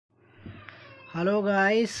Hello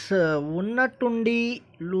guys, ఉన్నట్టుండి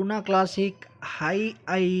Luna classic high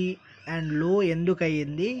అయ్యి and లో ఎందుకు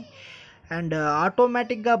అయ్యింది అండ్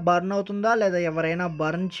ఆటోమేటిక్గా బర్న్ అవుతుందా లేదా ఎవరైనా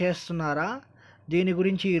బర్న్ చేస్తున్నారా? దీని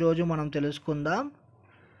గురించి ఈరోజు మనం తెలుసుకుందాం.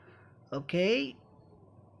 ఓకే,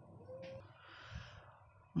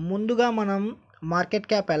 ముందుగా మనం మార్కెట్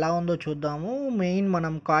క్యాప్ ఎలా ఉందో చూద్దాము. మెయిన్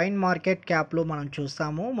మనం కాయిన్ మార్కెట్ క్యాప్లో మనం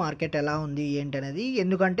చూస్తాము మార్కెట్ ఎలా ఉంది ఏంటనేది.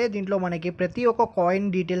 ఎందుకంటే దీంట్లో మనకి ప్రతి ఒక్క కాయిన్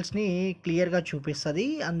డీటెయిల్స్ని క్లియర్గా చూపిస్తుంది.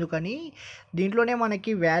 అందుకని దీంట్లోనే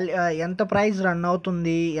మనకి ఎంత ప్రైస్ రన్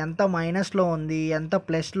అవుతుంది, ఎంత మైనస్లో ఉంది, ఎంత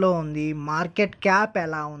ప్లస్లో ఉంది, మార్కెట్ క్యాప్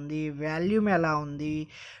ఎలా ఉంది, వాల్యూమ్ ఎలా ఉంది,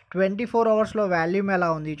 24 అవర్స్లో వాల్యూమ్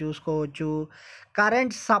ఎలా ఉంది చూసుకోవచ్చు.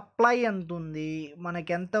 కరెంట్ సప్లై ఎంత ఉంది,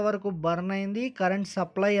 మనకి ఎంతవరకు బర్న్ అయింది, కరెంట్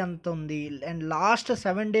సప్లై ఎంత ఉంది, అండ్ లాస్ట్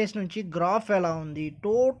 7 డేస్ నుంచి గ్రాఫ్ ఎలా ఉంది,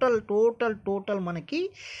 టోటల్ మనకి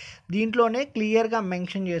దీంట్లోనే క్లియర్గా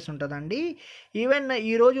మెన్షన్ చేసి ఉంటుందండి. ఈవెన్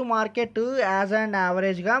ఈరోజు మార్కెట్ యాజ్ అండ్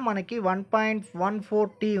యావరేజ్గా మనకి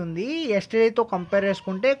 1.140 ఉంది. ఎస్టర్డేతో కంపేర్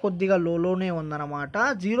చేసుకుంటే కొద్దిగా లోనే ఉందన్నమాట.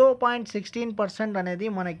 0.16% అనేది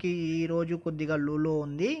మనకి ఈరోజు కొద్దిగా లోలో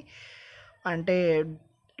ఉంది, అంటే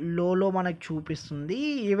లోలో మనకు చూపిస్తుంది.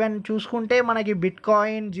 ఈవెన్ చూసుకుంటే మనకి బిట్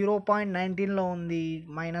కాయిన్ 0.19లో ఉంది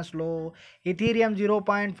మైనస్లో, ఇథీరియం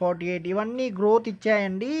 0.48, ఇవన్నీ గ్రోత్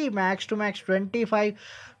ఇచ్చాయండి. మ్యాక్స్ టు మ్యాక్స్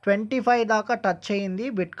 25 దాకా టచ్ అయ్యింది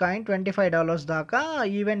బిట్ కాయిన్, $25 దాకా.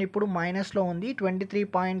 ఈవెన్ ఇప్పుడు మైనస్లో ఉంది,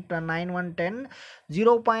 23.9110,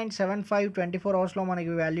 0.75 24 అవర్స్లో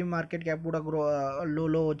మనకి వాల్యూ మార్కెట్ క్యాప్ కూడా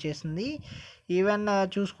లోలో వచ్చేసింది. ఈవెన్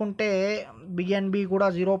చూసుకుంటే బిఎన్బి కూడా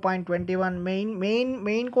 0.21.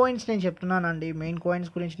 మెయిన్ కాయిన్స్ నేను చెప్తున్నానండి, మెయిన్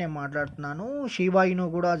కాయిన్స్ గురించి నేను మాట్లాడుతున్నాను. షిబా ఇను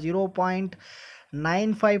కూడా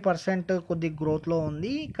 0.95% కొద్ది గ్రోత్లో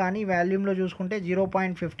ఉంది, కానీ వాల్యూమ్లో చూసుకుంటే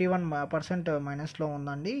 0.51% మైనస్లో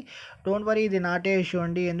ఉందండి. డోంట్ వరీ, ఇది నాటే ఇష్యూ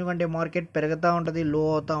అండి. ఎందుకంటే మార్కెట్ పెరుగుతూ ఉంటుంది, లో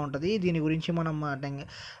అవుతూ ఉంటుంది. దీని గురించి మనం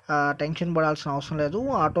టెన్షన్ పడాల్సిన అవసరం లేదు.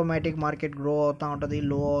 ఆటోమేటిక్ మార్కెట్ గ్రో అవుతూ ఉంటుంది,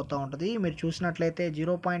 లో అవుతూ ఉంటుంది. మీరు చూసినట్లయితే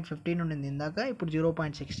 0.15 ఉండింది ఇందాక, ఇప్పుడు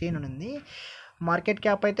 0.16 ఉండింది. మార్కెట్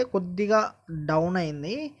క్యాప్ అయితే కొద్దిగా డౌన్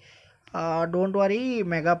అయింది. డోంట్ వరీ,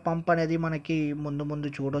 మెగా పంప్ అనేది మనకి ముందు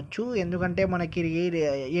చూడొచ్చు. ఎందుకంటే మనకి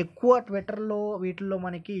ఎక్కువ ట్విట్టర్లో వీటిల్లో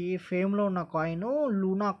మనకి ఫేమ్లో ఉన్న కాయిన్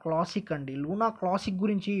లూనా క్లాసిక్ అండి. లూనా క్లాసిక్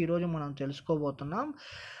గురించి ఈరోజు మనం తెలుసుకోబోతున్నాం.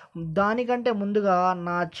 దానికంటే ముందుగా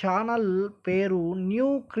నా ఛానల్ పేరు న్యూ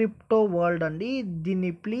క్రిప్టో వరల్డ్ అండి.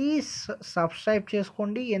 దీన్ని ప్లీజ్ సబ్స్క్రైబ్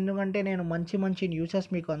చేసుకోండి, ఎందుకంటే నేను మంచి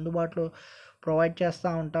న్యూసెస్ మీకు అందుబాటులో ప్రొవైడ్ చేస్తూ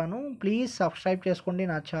ఉంటాను. ప్లీజ్ సబ్స్క్రైబ్ చేసుకోండి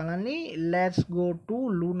నా ఛానల్ని. Let's go to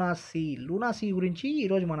Luna see గురించి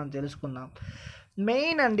ఈరోజు మనం తెలుసుకుందాం.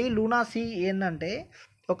 మెయిన్ అండి, లూనా సీ ఏంటంటే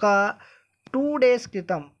ఒక 2 డేస్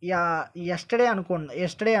క్రితం, ఎస్టర్డే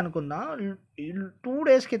అనుకుందాం, 2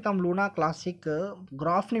 డేస్ క్రితం లూనా క్లాసిక్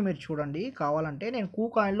గ్రాఫ్ని మీరు చూడండి. కావాలంటే నేను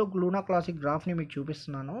కాయిన్లో లూనా క్లాసిక్ గ్రాఫ్ని మీకు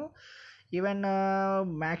చూపిస్తున్నాను. Even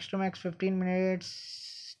max to max 15 minutes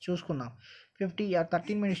చూసుకుందాం,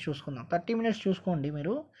 13 మినిట్స్ చూసుకుందాం. 30 మినిట్స్ చూసుకోండి.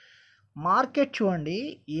 మీరు మార్కెట్ చూడండి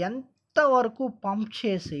ఎంతవరకు పంప్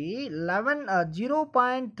చేసి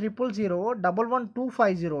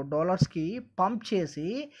 0.000111250 డాలర్స్కి పంప్ చేసి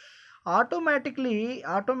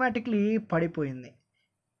ఆటోమేటిక్లీ పడిపోయింది.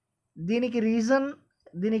 దీనికి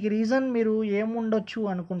రీజన్ మీరు ఏముండొచ్చు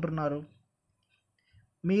అనుకుంటున్నారు?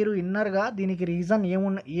 మీరు ఇన్నర్గా దీనికి రీజన్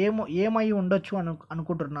ఏమై ఉండొచ్చు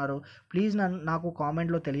అనుకుంటున్నారు? ప్లీజ్ నాకు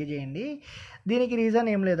కామెంట్లో తెలియజేయండి. దీనికి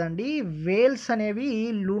రీజన్ ఏం లేదండి, వేల్స్ అనేవి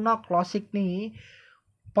లూనా క్లాసిక్ని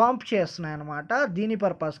పంప్ చేస్తున్నాయి అన్నమాట, దీని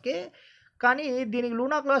పర్పస్కే. కానీ దీనికి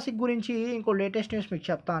లూనా క్లాసిక్ గురించి ఇంకో లేటెస్ట్ న్యూస్ మీకు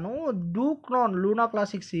చెప్తాను. డూక్నాన్ లూనా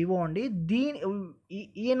క్లాసిక్ CEO అండి.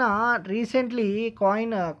 ఈయన రీసెంట్లీ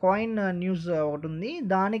కాయిన్ న్యూస్ ఒకటి ఉంది,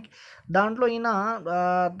 దాంట్లో ఈయన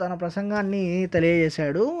తన ప్రసంగాన్ని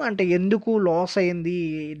తెలియజేశాడు. అంటే ఎందుకు లాస్ అయింది,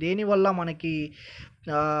 దేనివల్ల మనకి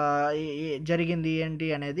జరిగింది ఏంటి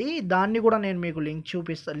అనేది. దాన్ని కూడా నేను మీకు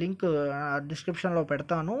లింక్ డిస్క్రిప్షన్లో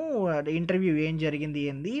పెడతాను. ఇంటర్వ్యూ ఏం జరిగింది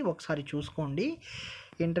ఏంది ఒకసారి చూసుకోండి,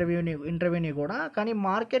 ఇంటర్వ్యూని కూడా. కానీ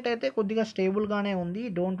మార్కెట్ అయితే కొద్దిగా స్టేబుల్గానే ఉంది.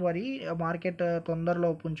 డోంట్ వరీ, మార్కెట్ తొందరలో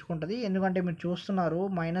పుంజుకుంటుంది. ఎందుకంటే మీరు చూస్తున్నారు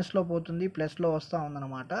మైనస్లో పోతుంది, ప్లస్లో వస్తూ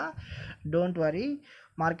ఉందన్నమాట. డోంట్ వరీ,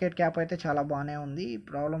 మార్కెట్ క్యాప్ అయితే చాలా బాగానే ఉంది,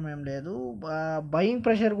 ప్రాబ్లం ఏం లేదు. బయింగ్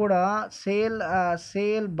ప్రెషర్ కూడా సేల్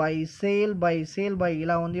బై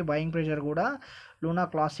ఇలా ఉంది బయింగ్ ప్రెషర్ కూడా లూనా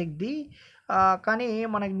క్లాసిక్ది. కానీ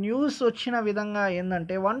మనకి న్యూస్ వచ్చిన విధంగా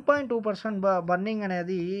ఏంటంటే 1.2% బర్నింగ్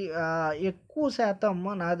అనేది ఎక్కువ శాతం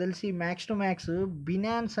నాకు తెలిసి మ్యాక్స్ టు మ్యాక్స్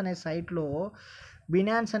బినాన్స్ అనే సైట్లో,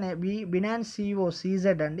 బినాన్స్ CEO CZ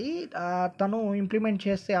అండి, తను ఇంప్లిమెంట్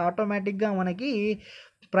చేస్తే ఆటోమేటిక్గా మనకి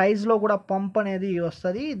ప్రైస్లో కూడా పంప్ అనేది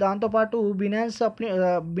వస్తుంది. దాంతోపాటు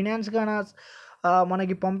బినాన్స్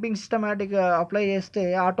మనకి పంపింగ్ సిస్టమాటిక్ అప్లై చేస్తే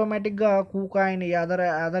ఆటోమేటిక్గా కూకాయిన్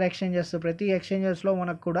అదర్ ఎక్స్చేంజెస్ ప్రతి ఎక్స్చేంజెస్లో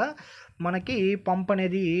మనకు కూడా మనకి పంప్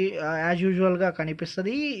అనేది యాజ్ యూజువల్గా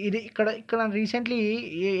కనిపిస్తుంది. ఇది ఇక్కడ రీసెంట్లీ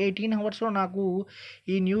 18 అవర్స్లో నాకు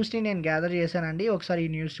ఈ న్యూస్ని నేను గ్యాదర్ చేశానండి. ఒకసారి ఈ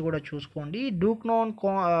న్యూస్ కూడా చూసుకోండి. డూక్ నోన్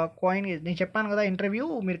కాయిన్ నేను చెప్పాను కదా ఇంటర్వ్యూ,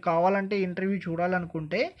 మీరు కావాలంటే ఇంటర్వ్యూ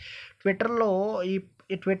చూడాలనుకుంటే ట్విట్టర్లో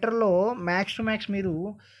ట్విట్టర్లో మ్యాక్స్ టు మ్యాక్స్ మీరు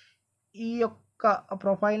ఈ యొక్క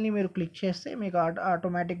ప్రొఫైల్ని మీరు క్లిక్ చేస్తే మీకు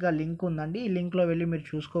ఆటోమేటిక్గా లింక్ ఉందండి. ఈ లింక్లో వెళ్ళి మీరు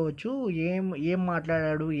చూసుకోవచ్చు ఏం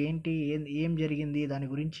మాట్లాడాడు, ఏం జరిగింది దాని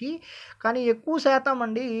గురించి. కానీ ఎక్కువ శాతం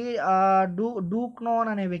అండి డూక్ నోన్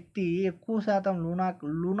అనే వ్యక్తి ఎక్కువ శాతం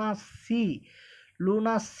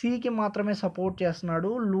లూనా సీకి మాత్రమే సపోర్ట్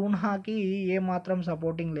చేస్తున్నాడు. లూనాకి ఏమాత్రం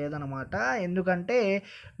సపోర్టింగ్ లేదనమాట. ఎందుకంటే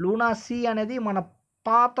లూనా సీ అనేది మన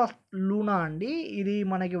పాత లూనా అండి. ఇది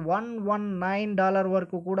మనకి $119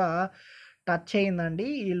 వరకు కూడా టచ్ అయిందండి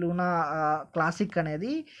ఈ లూనా క్లాసిక్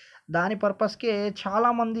అనేది. దాని పర్పస్కే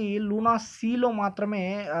చాలామంది లూనా సీలో మాత్రమే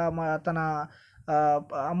తన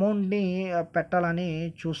అమౌంట్ని పెట్టాలని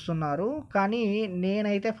చూస్తున్నారు. కానీ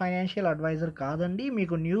నేనైతే ఫైనాన్షియల్ అడ్వైజర్ కాదండి.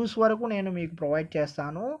 మీకు న్యూస్ వరకు నేను మీకు ప్రొవైడ్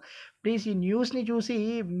చేస్తాను. ప్లీజ్ ఈ న్యూస్ని చూసి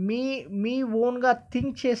మీ ఓన్గా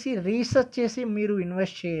థింక్ చేసి రీసెర్చ్ చేసి మీరు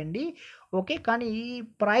ఇన్వెస్ట్ చేయండి. ఓకే, కానీ ఈ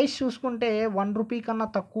ప్రైస్ చూసుకుంటే ₹1 కన్నా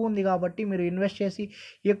తక్కువ ఉంది కాబట్టి మీరు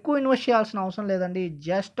ఎక్కువ ఇన్వెస్ట్ చేయాల్సిన అవసరం లేదండి.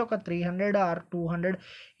 జస్ట్ ఒక 300 ఆర్ 200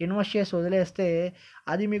 ఇన్వెస్ట్ చేసి వదిలేస్తే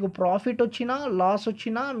అది మీకు ప్రాఫిట్ వచ్చినా లాస్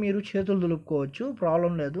వచ్చినా మీరు చేతులు దులుపుకోవచ్చు,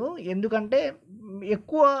 ప్రాబ్లం లేదు. ఎందుకంటే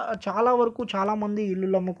చాలా వరకు చాలామంది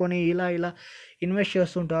ఇల్లులు అమ్ముకొని ఇలా ఇన్వెస్ట్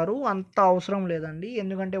చేస్తుంటారు. అంత అవసరం లేదండి.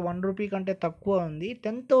 ఎందుకంటే ₹1 కంటే తక్కువ ఉంది.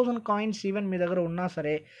 10,000 కాయిన్స్ ఈవెన్ మీ దగ్గర ఉన్నా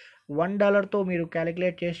సరే $1తో మీరు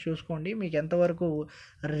క్యాలిక్యులేట్ చేసి చూసుకోండి మీకు ఎంతవరకు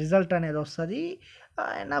రిజల్ట్ అనేది వస్తుంది.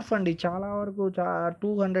 ఎనఫ్ అండి, చాలా వరకు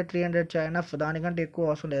 200 300 ఎనఫ్, దానికంటే ఎక్కువ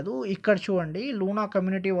అవసరం లేదు. ఇక్కడ చూడండి లూనా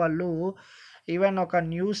కమ్యూనిటీ వాళ్ళు ఈవెన్ ఒక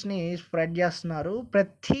న్యూస్ని స్ప్రెడ్ చేస్తున్నారు.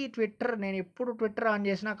 నేను ఎప్పుడు ట్విట్టర్ ఆన్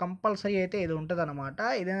చేసినా కంపల్సరీ అయితే ఇది ఉంటుంది అనమాట.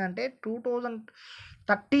 ఇదేంటంటే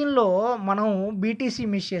 2013లో మనం బీటీసీ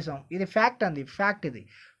మిస్ చేసాం. ఇది ఫ్యాక్ట్ ఇది.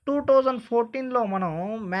 2014లో మనం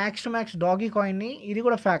మ్యాక్స్ టు మ్యాక్స్ డాగీ కాయిన్ని, ఇది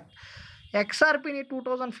కూడా ఫ్యాక్ట్. XRPని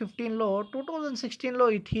 2015లో, 2016లో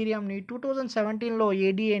ఇథీరియంని, 2017లో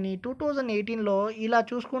ఏడిఏని, 2018లో ఇలా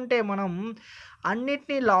చూసుకుంటే మనం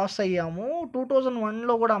అన్నిటినీ లాస్ అయ్యాము.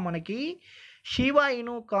 2001లో కూడా మనకి షిబా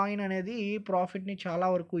ఇను కాయిన్ అనేది ప్రాఫిట్ని చాలా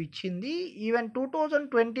వరకు ఇచ్చింది. ఈవెన్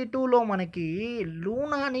 2022లో మనకి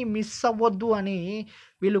లూనాని మిస్ అవ్వద్దు అని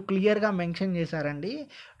వీళ్ళు క్లియర్గా మెన్షన్ చేశారండి.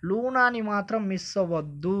 లూనాని మాత్రం మిస్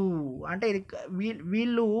అవ్వద్దు అంటే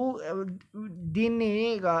వీళ్ళు దీన్ని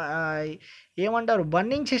ఏమంటారు,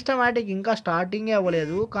 బర్నింగ్ సిస్టమాటిక్ ఇంకా స్టార్టింగే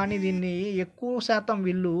అవ్వలేదు, కానీ దీన్ని ఎక్కువ శాతం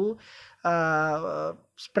వీళ్ళు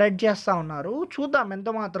స్ప్రెడ్ చేస్తూ ఉన్నారు. చూద్దాం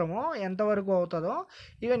ఎంతవరకు అవుతుందో.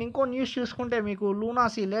 ఈవెన్ ఇంకో న్యూస్ చూసుకుంటే మీకు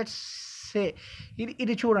లూనాసి లెట్స్ సే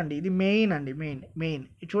ఇది చూడండి, ఇది మెయిన్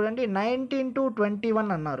చూడండి. 19 to 21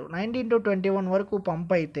 అన్నారు. 19 to 21 వరకు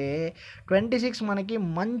పంప్ అయితే 26 మనకి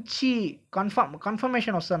మంచి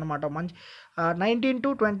కన్ఫర్మేషన్ వస్తుంది అనమాట. మంచి 19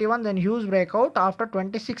 to 21 then huge breakout after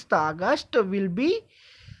 26th August will be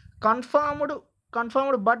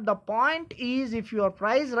confirmed, but the point is if your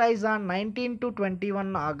price rise on 19 to 21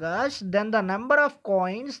 August, then the number of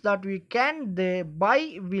coins that we can buy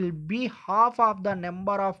will be half of the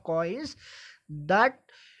number of coins that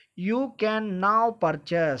you can now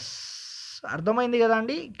purchase. అర్థమైంది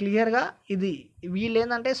కదండి క్లియర్గా. ఇది వీళ్ళు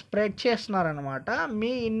ఏంటంటే spread చేస్తున్నారనమాట.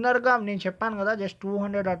 మీ ఇన్నర్గా నేను చెప్పాను కదా, జస్ట్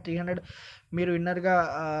 200 or 300 మీరు ఇన్నర్గా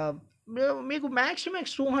మీకు మ్యాక్స్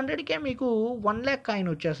 200కే మీకు 1 lakh కాయిన్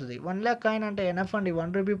వచ్చేస్తుంది. 1 lakh కాయిన్ అంటే ఎనఫ్ అండి.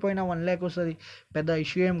 ₹1 పోయినా 1 lakh వస్తుంది, పెద్ద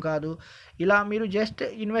ఇష్యూ ఏం కాదు. ఇలా మీరు జస్ట్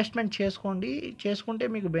ఇన్వెస్ట్మెంట్ చేసుకుంటే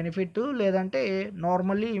మీకు బెనిఫిట్, లేదంటే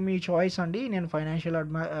నార్మల్లీ మీ చాయిస్ అండి. నేను ఫైనాన్షియల్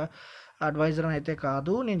అడ్వైజర్ అయితే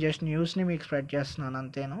కాదు, నేను జస్ట్ న్యూస్ని మీకు స్ప్రెడ్ చేస్తున్నాను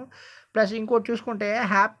అంతేను. ప్లస్ ఇంకోటి చూసుకుంటే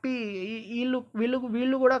హ్యాపీ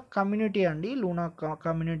వీళ్ళు కూడా కమ్యూనిటీ అండి, లూనా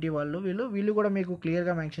కమ్యూనిటీ వాళ్ళు. వీళ్ళు కూడా మీకు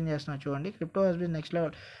క్లియర్గా మెన్షన్ చేస్తున్నారు చూడండి. Crypto Hess been next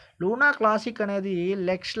level. Luna classic అనేది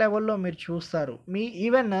నెక్స్ట్ లెవెల్లో మీరు చూస్తారు.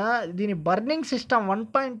 ఈవెన్ దీని బర్నింగ్ సిస్టమ్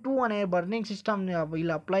 1.2 అనే బర్నింగ్ సిస్టమ్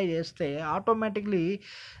వీళ్ళు అప్లై చేస్తే ఆటోమేటిక్లీ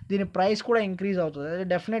దీని ప్రైస్ కూడా ఇంక్రీజ్ అవుతుంది. అది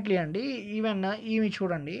డెఫినెట్లీ అండి. ఈవెన్ ఇవి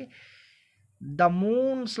చూడండి, ద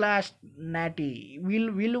మూన్ / నాటీ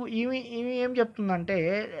వీళ్ళు ఇవి ఏం చెప్తుందంటే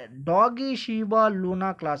డాగీ, షీబా, లూనా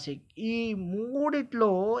క్లాసిక్ ఈ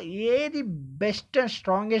మూడిట్లో ఏది best and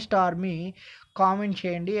strongest army comment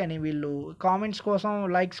చేయండి అని వీళ్ళు కామెంట్స్ కోసం,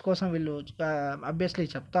 లైక్స్ కోసం వీళ్ళు అబ్వియస్లీ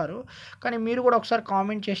చెప్తారు. కానీ మీరు కూడా ఒకసారి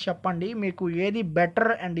కామెంట్ చేసి చెప్పండి మీకు ఏది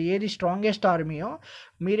బెటర్ అండ్ ఏది స్ట్రాంగెస్ట్ ఆర్మీయో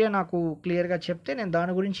మీరే నాకు క్లియర్గా చెప్తే నేను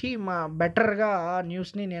దాని గురించి బెటర్గా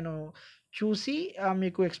న్యూస్ని నేను చూసి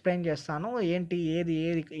మీకు ఎక్స్‌ప్లెయిన్ చేస్తాను. ఏంటి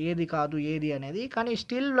ఏది కాదు ఏది అనేది. కానీ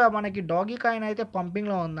స్టిల్ మనకి డాగీ కాయిన్ అయితే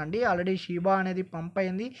పంపింగ్‌లో ఉందండి. ఆల్రెడీ షిబా అనేది పంప్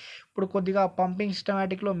అయింది. ఇప్పుడు కొద్దిగా pumping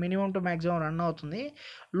సిస్టమాటిక్‌లో minimum to maximum run అవుతుంది.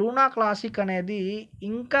 లూనా క్లాసిక్ అనేది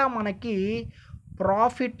ఇంకా మనకి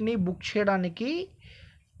ప్రాఫిట్‌ని బుక్ చేయడానికి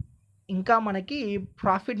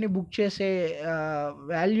బుక్ చేసే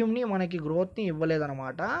వాల్యూమ్‌ని మనకి గ్రోత్‌ని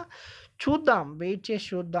ఇవ్వలేదనమాట. చూద్దాం. వెయిట్ చేసి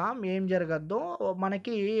చూద్దాం ఏం జరగద్దో.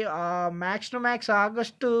 మనకి మ్యాక్స్ టు మ్యాక్స్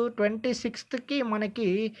ఆగస్టు 26కి మనకి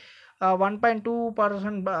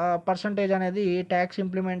 1.2% అనేది ట్యాక్స్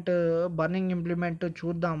బర్నింగ్ ఇంప్లిమెంట్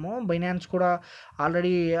చూద్దాము. బైనాన్స్ కూడా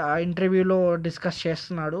ఆల్రెడీ ఇంటర్వ్యూలో డిస్కస్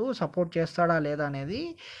చేస్తున్నాడు. సపోర్ట్ చేస్తాడా లేదా అనేది.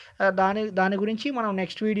 దాని గురించి మనం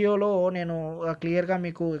నెక్స్ట్ వీడియోలో నేను క్లియర్‌గా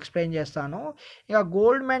మీకు ఎక్స్‌ప్లెయిన్ చేస్తాను. ఇక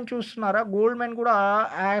గోల్డ్ మ్యాన్ చూస్తున్నారా? గోల్డ్ మ్యాన్ కూడా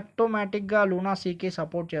ఆటోమేటిక్‌గా లూనా సీకి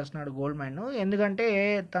సపోర్ట్ చేస్తున్నాడు గోల్డ్ మ్యాన్. ఎందుకంటే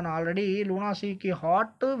తను already Luna సీకి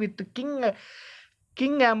hot with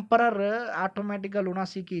king emperor ఆటోమేటిక్‌గా లూనా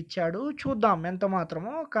సీకి ఇచ్చాడు. చూద్దాం ఎంత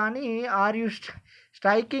మాత్రమో. కానీ are you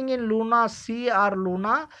striking in Luna see are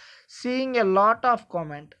Luna seeing a lot of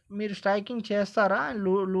comment. మీరు స్ట్రైకింగ్ చేస్తారా?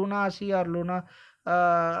 Luna see are Luna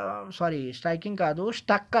striking కాదు,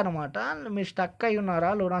 స్టక్ అనమాట. మీరు స్టక్ అయి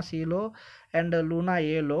ఉన్నారా లూనా సీలో అండ్ లూనా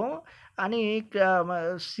ఏలో అని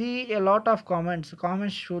see a lot of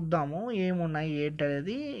comments చూద్దాము ఏమున్నాయి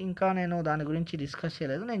ఏంటనేది. ఇంకా నేను దాని గురించి డిస్కస్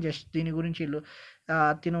చేయలేదు. నేను జస్ట్ దీని గురించి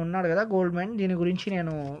తిను ఉన్నాడు కదా గోల్డ్ మ్యాన్, దీని గురించి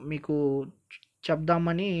నేను మీకు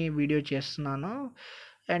చెప్దామని వీడియో చేస్తున్నాను.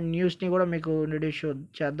 అండ్ న్యూస్ని కూడా మీకు ఇంట్రడ్యూస్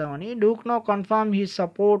చేద్దామని. డూక్ no confirm he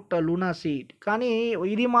support Luna seat. కానీ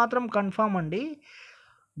ఇది మాత్రం కన్ఫర్మ్ అండి.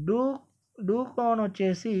 డూకాన్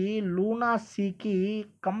వచ్చేసి లూనా సీకి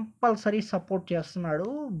కంపల్సరీ సపోర్ట్ చేస్తున్నాడు.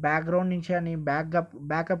 బ్యాక్గ్రౌండ్ నుంచి అని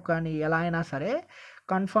బ్యాకప్ కానీ ఎలా అయినా సరే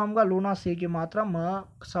కన్ఫామ్గా లూనా సీకి మాత్రం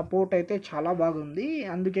సపోర్ట్ అయితే చాలా బాగుంది.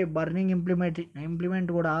 అందుకే బర్నింగ్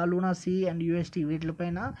ఇంప్లిమెంట్ కూడా లూనా సీ అండ్ యూఎస్టీ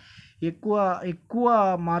వీటిపైన ఎక్కువ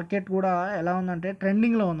మార్కెట్ కూడా ఎలా ఉందంటే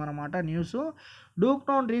ట్రెండింగ్లో ఉందన్నమాట news. డూక్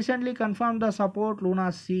known recently confirm the support Luna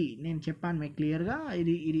see. నేను చెప్పాను మీకు క్లియర్గా.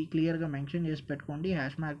 ఇది క్లియర్గా మెన్షన్ చేసి పెట్టుకోండి.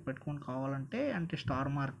 హ్యాష్ మార్క్ పెట్టుకొని కావాలంటే, అంటే స్టార్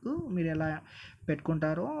మార్క్ మీరు ఎలా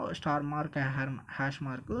పెట్టుకుంటారో star mark hash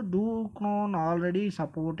mark. డూక్ known already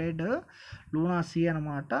supported Luna see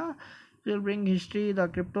అనమాట. Will bring history the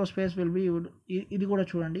crypto space will be. ఇది కూడా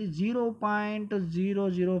చూడండి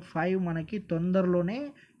 0.005 మనకి తొందరలోనే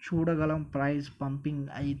చూడగలం ప్రైస్ పంపింగ్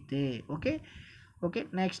అయితే. ఓకే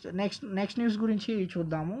నెక్స్ట్ న్యూస్ గురించి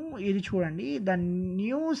చూద్దాము. ఇది చూడండి ద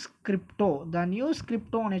న్యూస్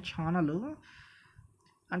క్రిప్టో అనే ఛానల్,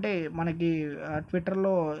 అంటే మనకి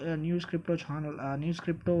ట్విట్టర్లో న్యూస్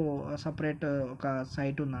క్రిప్టో సపరేట్ ఒక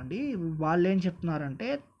సైట్ ఉందండి. వాళ్ళు ఏం చెప్తున్నారంటే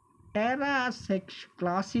టెర్రా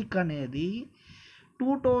క్లాసిక్ అనేది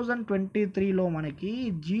 2023లో మనకి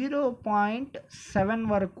 0.7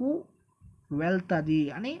 వరకు వెళ్తుంది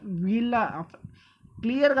అని వీళ్ళ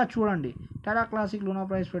క్లియర్గా చూడండి. Terra classic Luna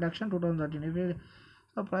price production 2013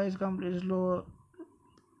 price కంప్లీట్స్లో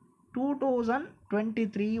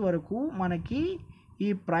 2023 వరకు మనకి ఈ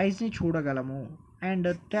ప్రైస్ని చూడగలము. And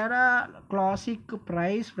Terra classic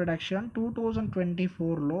price production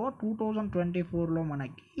 2024లో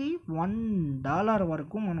మనకి $1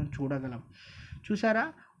 వరకు మనం చూడగలం. చూసారా?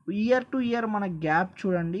 ఇయర్ టు ఇయర్ మన గ్యాప్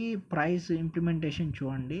చూడండి, ప్రైస్ ఇంప్లిమెంటేషన్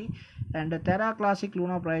చూడండి. And Terra classic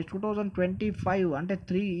Luna price 2025 అంటే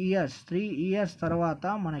 3 ఇయర్స్ తర్వాత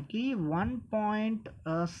మనకి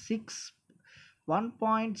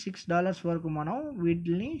 $1.6 వరకు మనం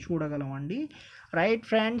వీటిని చూడగలం అండి. రైట్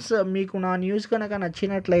ఫ్రెండ్స్, మీకు నా న్యూస్ కనుక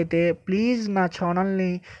నచ్చినట్లయితే ప్లీజ్ నా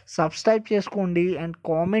ఛానల్ని సబ్స్క్రైబ్ చేసుకోండి అండ్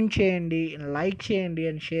కామెంట్ చేయండి, లైక్ చేయండి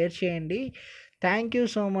అండ్ షేర్ చేయండి. థ్యాంక్ యూ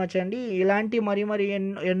సో మచ్ అండి. ఇలాంటి మరి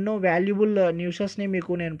ఎన్నో వాల్యుబుల్ న్యూసెస్ని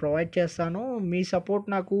మీకు నేను ప్రొవైడ్ చేస్తాను. మీ సపోర్ట్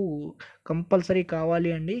నాకు కంపల్సరీ కావాలి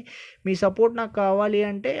అండి. మీ సపోర్ట్ నాకు కావాలి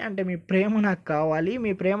అంటే మీ ప్రేమ నాకు కావాలి.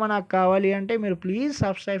 మీ ప్రేమ నాకు కావాలి అంటే మీరు ప్లీజ్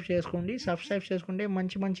సబ్స్క్రైబ్ చేసుకుంటే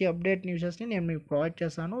మంచి అప్డేట్ న్యూసెస్ని నేను మీకు ప్రొవైడ్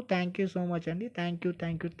చేస్తాను. థ్యాంక్ యూ సో మచ్ అండి. Thank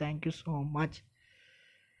you so much.